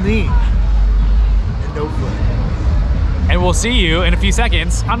 it's all knee and no foot. And we'll see you in a few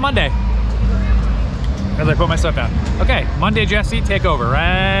seconds on Monday. As I put my stuff down. Okay, Monday, Jesse, take over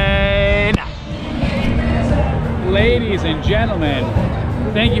right now. Ladies and gentlemen,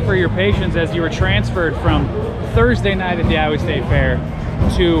 thank you for your patience as you were transferred from Thursday night at the Iowa State Fair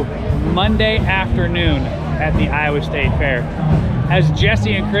to Monday afternoon at the Iowa State Fair. As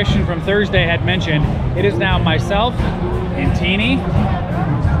Jesse and Christian from Thursday had mentioned, it is now myself and Teeny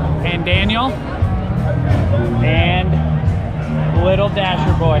and Daniel and little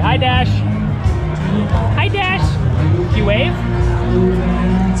Dasher boy. Hi, Dash. Hi, Dash. Can you wave?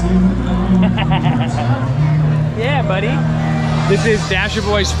 Yeah, buddy. This is Dasher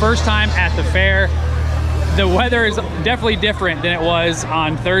boy's first time at the fair. The weather is definitely different than it was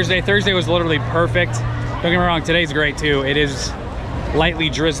on Thursday. Thursday was literally perfect. Don't get me wrong, today's great too. It is lightly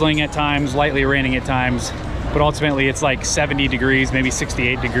drizzling at times, lightly raining at times, but ultimately it's like 70 degrees, maybe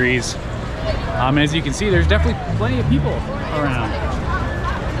 68 degrees. And as you can see, there's definitely plenty of people around.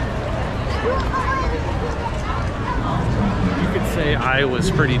 You could say Iowa's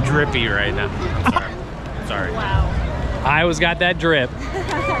pretty drippy right now. Sorry. Wow. Iowa's got that drip.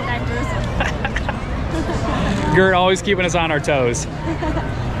 That drizzle. Gert always keeping us on our toes.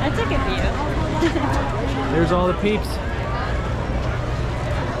 That's a good view. There's all the peeps.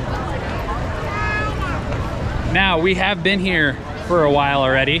 Now, we have been here for a while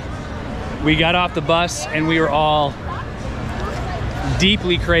already. We got off the bus and we were all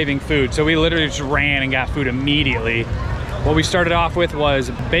deeply craving food. So we literally just ran and got food immediately. What we started off with was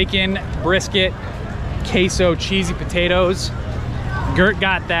bacon, brisket, queso, cheesy potatoes. Gert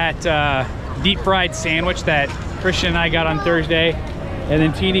got that deep fried sandwich that Christian and I got on Thursday. And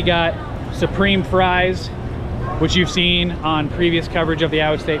then Teeny got supreme fries, which you've seen on previous coverage of the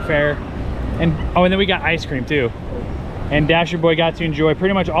Iowa State Fair. And oh, and then we got ice cream too. And Dasher boy got to enjoy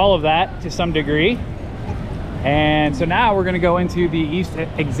pretty much all of that to some degree. And so now we're gonna go into the East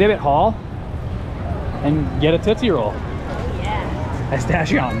Exhibit Hall and get a Tootsie Roll. Yeah. That's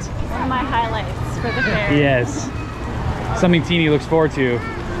Dashion's. One of my highlights for the fair. Yes. Something Teeny looks forward to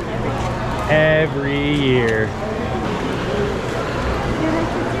every year.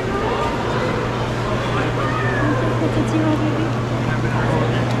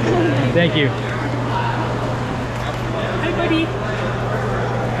 Thank you. Hi, buddy.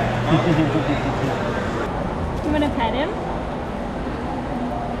 You want to pet him?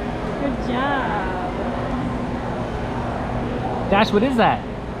 Good job. Dash, what is that?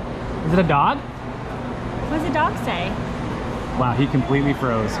 Is it a dog? What does the dog say? Wow, he completely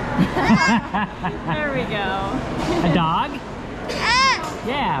froze. There we go. A dog?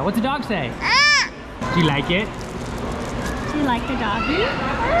 Yeah, what's a dog say? Do you like it? Do you like the doggy?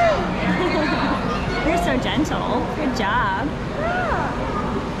 You're so gentle. Good job.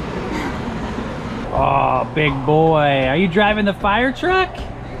 Oh, big boy. Are you driving the fire truck?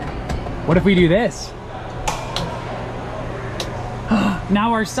 What if we do this?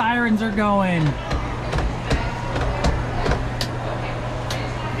 Now our sirens are going.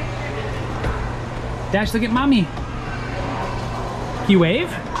 Dash, look at mommy. Can you wave?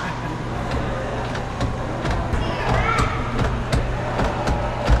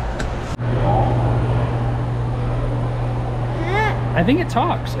 I think it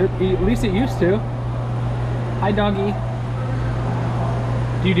talks. At least it used to. Hi, doggy.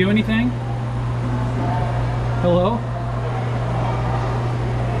 Do you do anything? Hello?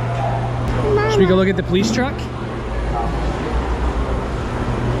 Should we go look at the police truck?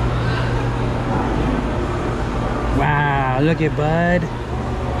 Wow, look at Bud.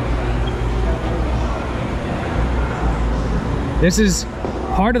 This is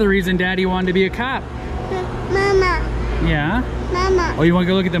part of the reason Daddy wanted to be a cop. Mama. Yeah? Mama. Oh, you want to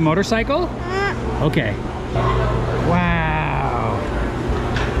go look at the motorcycle? Okay. Wow.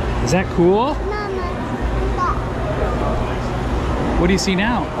 Is that cool? What do you see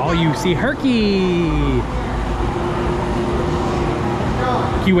now? Oh, you see Herky.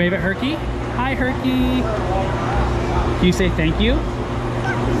 Can you wave at Herky? Hi, Herky. Can you say thank you?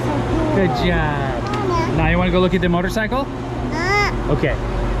 Good job. Now you want to go look at the motorcycle? Okay.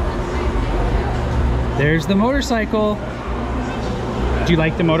 There's the motorcycle. Do you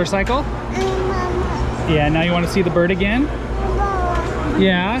like the motorcycle? Yeah, now you want to see the bird again?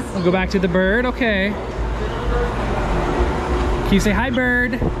 Yeah, we'll go back to the bird. Okay. Can you say hi,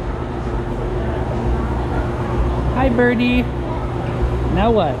 bird? Hi, birdie. Now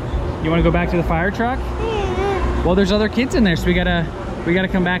what? You want to go back to the fire truck? Well, there's other kids in there, so we gotta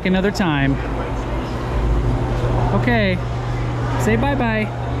come back another time. Okay. Say bye-bye.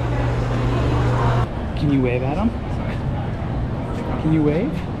 Can you wave at them? Can you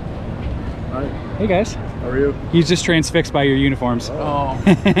wave? Hi. Hey guys. How are you? He's just transfixed by your uniforms. Oh.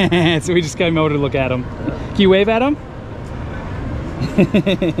 So we just came over to look at him. Can you wave at him?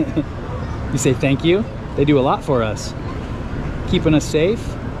 You say thank you. They do a lot for us. Keeping us safe.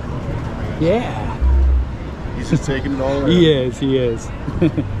 Yeah. He's just taking it all in. He is, he is.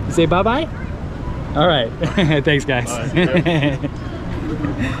 You say bye-bye? All right. Thanks, guys.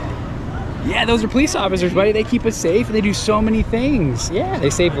 Yeah, those are police officers, buddy. They keep us safe and they do so many things. Yeah,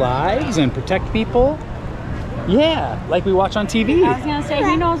 they save lives and protect people. Yeah, like we watch on TV. I was gonna say,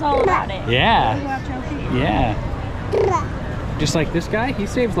 he knows all about it. Yeah. We watch on TV. Yeah. Just like this guy, he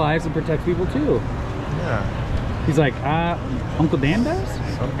saves lives and protects people too. Yeah. He's like, Uncle Dan does?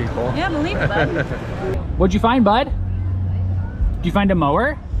 Some people. Yeah, believe it, bud. What'd you find, bud? Did you find a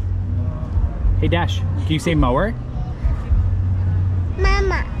mower? Hey, Dash, can you say mower?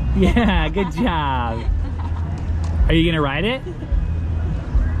 Mama. Yeah, good job. Are you gonna ride it?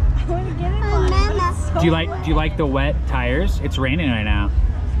 I want to get it on. Mama. Do you like the wet tires? It's raining right now.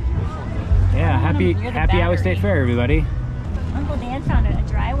 Yeah, happy Iowa State Fair, everybody. Uncle Dan found a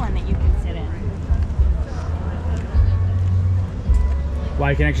dry one that you can sit in. Well,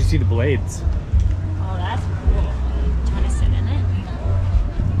 I can actually see the blades. Oh, that's cool. Trying to sit in it?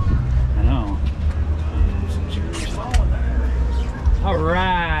 I know. All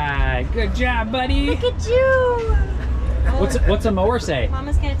right, good job, buddy. Look at you. What's a mower say?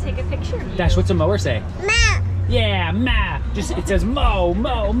 Mama's gonna take a picture of you. Dash, what's a mower say? Ma. Yeah, ma. Just it says mow,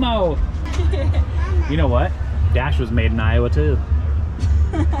 mow, mow. You know what? Dash was made in Iowa too.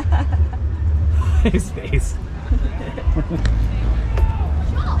 His face.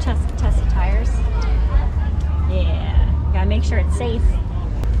 Test the tires. Yeah. Gotta make sure it's safe.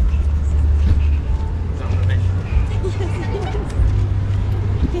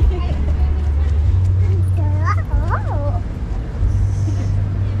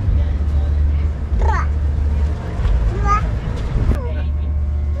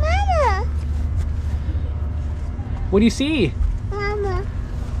 Mama. What do you see? Mama.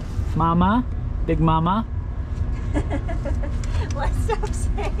 Mama? Big mama? Let's stop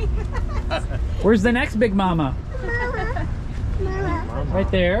saying that. Where's the next big mama? Mama. Mama. Right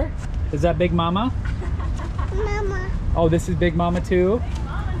there. Is that big mama? Mama. Oh, this is big mama too?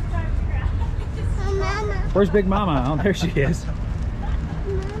 Mama. Where's big mama? Oh, there she is.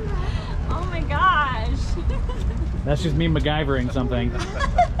 Oh my gosh. That's just me MacGyvering something.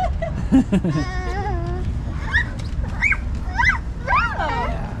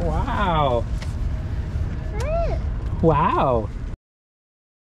 Wow. Wow.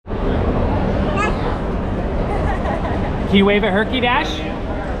 Can you wave at Herky, Dash?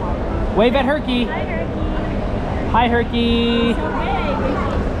 Wave at Herky. Hi, Herky.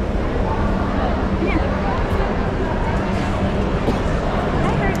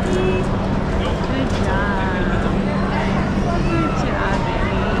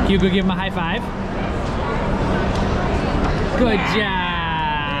 Can you go give him a high five? Good job.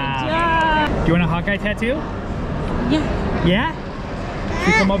 Do you want a Hawkeye tattoo? Yeah. Yeah? Can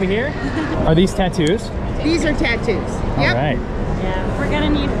you come over here? Are these tattoos? These are tattoos. All right. Yeah, we're gonna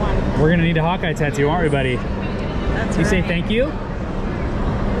need one. We're gonna need a Hawkeye tattoo, aren't we, buddy? That's You say thank you?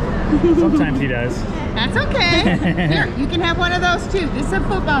 Sometimes he does. That's okay. Here, you can have one of those too. This is a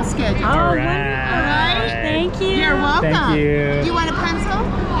football schedule. All right. right. Thank you. You're welcome. Thank you. Do you want a pencil?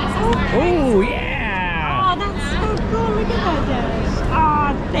 Oh, yeah. Oh, that's so cool. Look at that, Dash.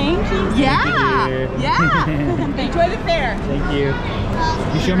 Oh, thank you. Yeah. you. Yeah. Enjoy the fair. Thank you.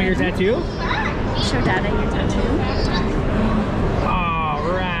 You show me your tattoo? Show Dada your tattoo. All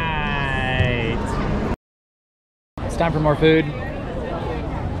right. It's time for more food.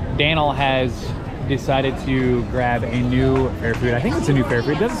 Daniel has decided to grab a new fair food. I think it's a new fair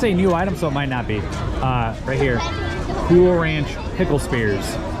food. It doesn't say new item, so it might not be. Right here, Cool Ranch Pickle Spears.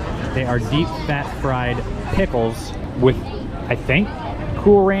 They are deep fat fried pickles with, I think,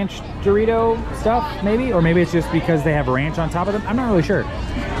 Cool Ranch Dorito stuff, maybe? Or maybe it's just because they have ranch on top of them. I'm not really sure.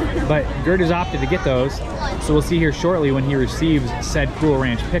 But Gert has opted to get those. So we'll see here shortly when he receives said Cool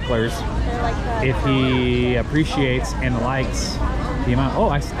Ranch Picklers if he appreciates and likes the amount. Oh,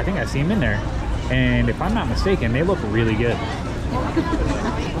 I think I see him in there. And if I'm not mistaken, they look really good.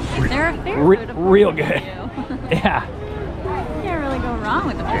 They're a fair food. Real good. Yeah. You can't really go wrong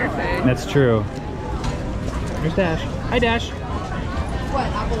with the fair food. That's true. Here's Dash. Hi, Dash. What,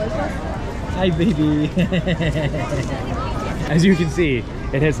 Appalachia? Hi, baby. As you can see,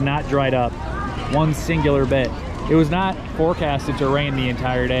 it has not dried up one singular bit. It was not forecasted to rain the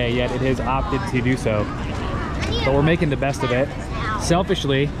entire day, yet it has opted to do so. But we're making the best of it.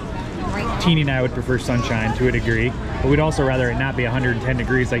 Selfishly, Teeny and I would prefer sunshine to a degree, but we'd also rather it not be 110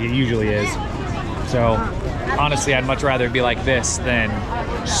 degrees like it usually is. So honestly, I'd much rather it be like this than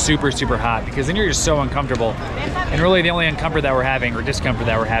super, super hot, because then you're just so uncomfortable. And really the only discomfort that we're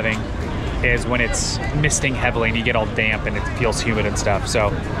having is when it's misting heavily and you get all damp and it feels humid and stuff.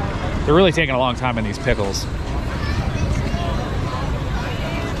 So they're really taking a long time in these pickles.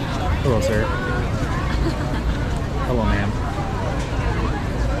 Hello, sir. Hello, ma'am.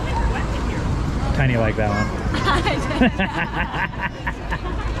 Tiny like that one.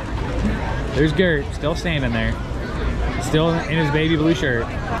 There's Gert, still standing there. Still in his baby blue shirt.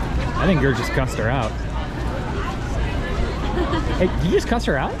 I think Gert just cussed her out. Hey, did you just cuss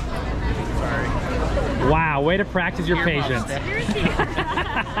her out? Sorry. Wow, way to practice your patience.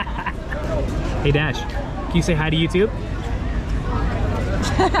 Hey Dash, can you say hi to YouTube?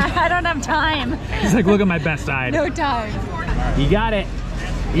 I don't have time. He's like, look at my best side. No time. You got it.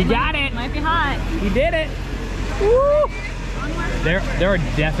 You got it. Might be hot. You did it. Woo! There are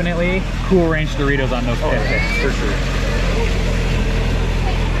definitely Cool Ranch Doritos on those pits. For sure.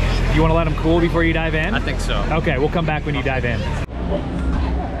 You want to let them cool before you dive in? I think so. Okay, we'll come back when you dive in.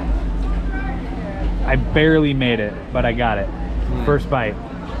 I barely made it, but I got it. First bite.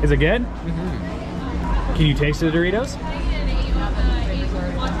 Is it good? Mm-hmm. Can you taste the Doritos?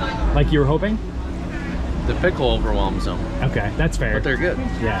 Like you were hoping? The pickle overwhelms them. Okay, that's fair. But they're good.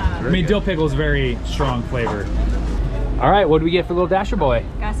 Yeah. I mean, dill pickle is very strong flavor. All right, what do we get for little Dasher boy?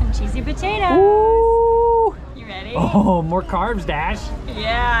 Got some cheesy potatoes. Ooh. You ready? Oh, more carbs, Dash.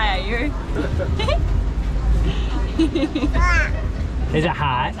 Yeah, you're... Is it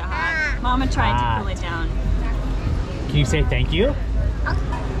hot? It's hot. Mama tried to cool it down. Can you say thank you?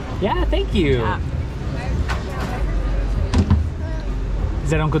 Yeah, thank you. Yeah. Is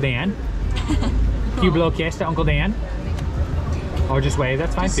that Uncle Dan? Can you blow a kiss to Uncle Dan? Or just wave,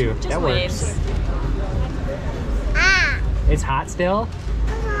 that's fine too. Just that waves. works. It's hot still?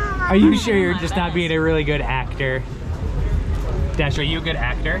 Are you sure you're just not being a really good actor? Dash, are you a good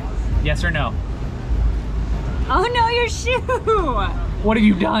actor? Yes or no? Oh no, your shoe! What have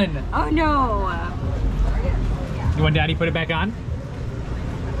you done? Oh no! You want Daddy put it back on?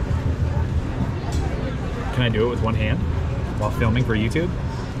 Can I do it with one hand while filming for YouTube?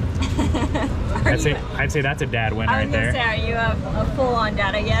 I'd say that's a dad win right there. I was gonna say, are you a full-on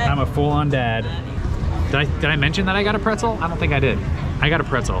dad yet? I'm a full-on dad. Did I mention that I got a pretzel? I don't think I did. I got a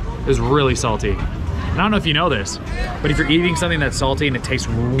pretzel. It was really salty. And I don't know if you know this, but if you're eating something that's salty and it tastes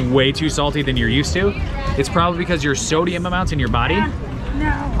way too salty than you're used to, it's probably because your sodium amounts in your body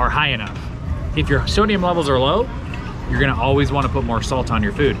are high enough. If your sodium levels are low, you're gonna always wanna put more salt on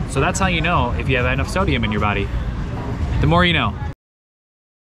your food. So that's how you know if you have enough sodium in your body. The more you know.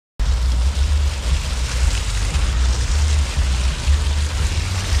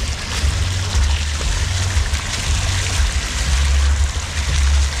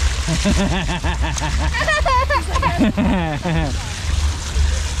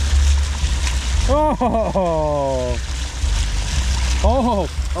 Oh,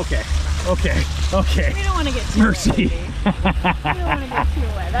 okay. We don't want to get too Mercy. wet. We don't want to get too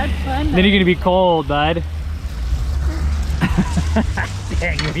wet. That's fun. Then you're gonna be cold, bud.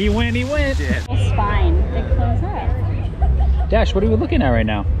 Dang, he went. It's fine. It close up. Dash, what are we looking at right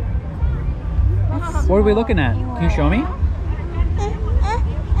now? What are we looking at? Can you show me?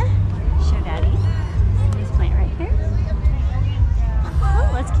 Show Daddy. This plant right here.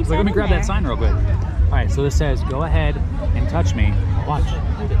 Oh, let's keep that Let me in grab there. that sign real quick. All right, so this says, go ahead and touch me. Watch.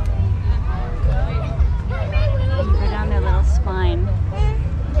 Go down their little spine.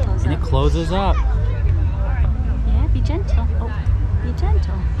 Close And up. it closes up. Yeah, be gentle. Oh, be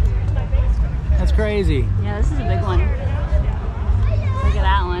gentle. That's crazy. Yeah, this is a big one. Look at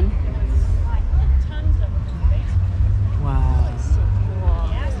that one. Wow.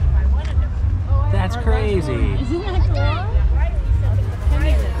 That's crazy. Isn't that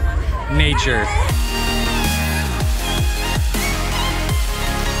cool? Nature.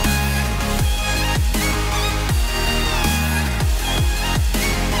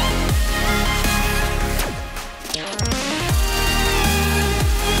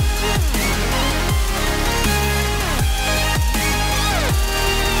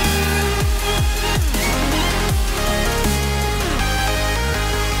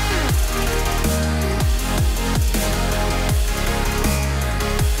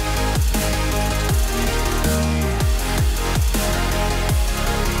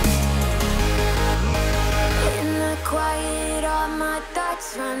 In the quiet, all my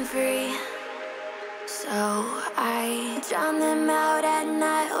thoughts run free. So I drown them out at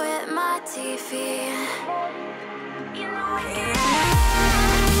night with my TV. You know I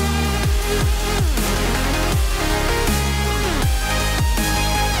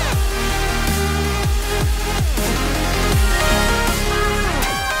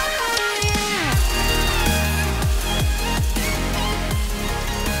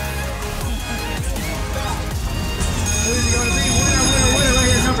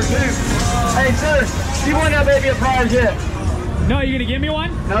You won that baby a prize yet? No, you gonna give me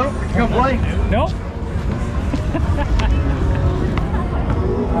one? Nope. You gonna play? Nope.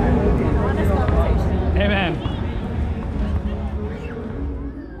 Amen.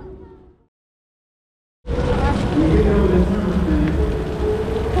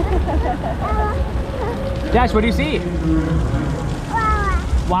 Dash, what do you see?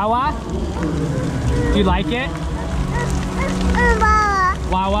 Wawa. Do you like it?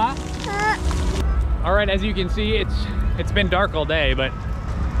 Wawa. All right, as you can see, it's been dark all day, but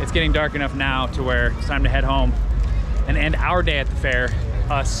it's getting dark enough now to where it's time to head home and end our day at the fair.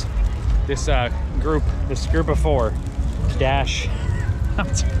 Us, this group of 4, Dash,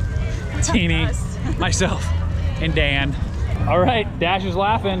 Teeny, myself, and Dan. All right, Dash is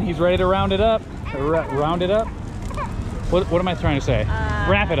laughing. He's ready to round it up. Round it up? What am I trying to say?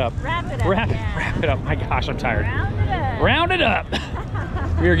 Wrap it up. Wrap it up. Wrap it up. My gosh, I'm tired. Round it up. Round it up.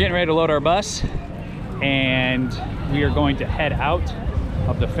 We are getting ready to load our bus, and we are going to head out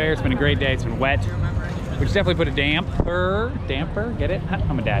of the fair. It's been a great day. It's been wet, which definitely put a damper, get it?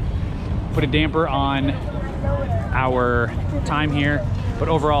 I'm a dad. Put a damper on our time here, but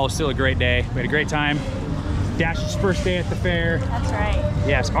overall, it's still a great day. We had a great time. Dash's first day at the fair. That's right.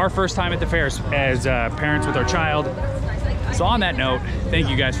 Yes, our first time at the fair as parents with our child. So on that note, thank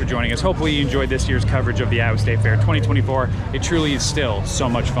you guys for joining us. Hopefully you enjoyed this year's coverage of the Iowa State Fair 2024. It truly is still so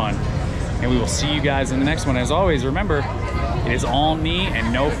much fun. And we will see you guys in the next one. As always, remember, it is all knee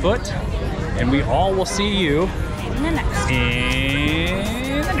and no foot. And we all will see you In the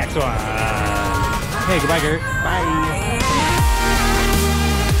next one. Hey, goodbye, Gert. Bye.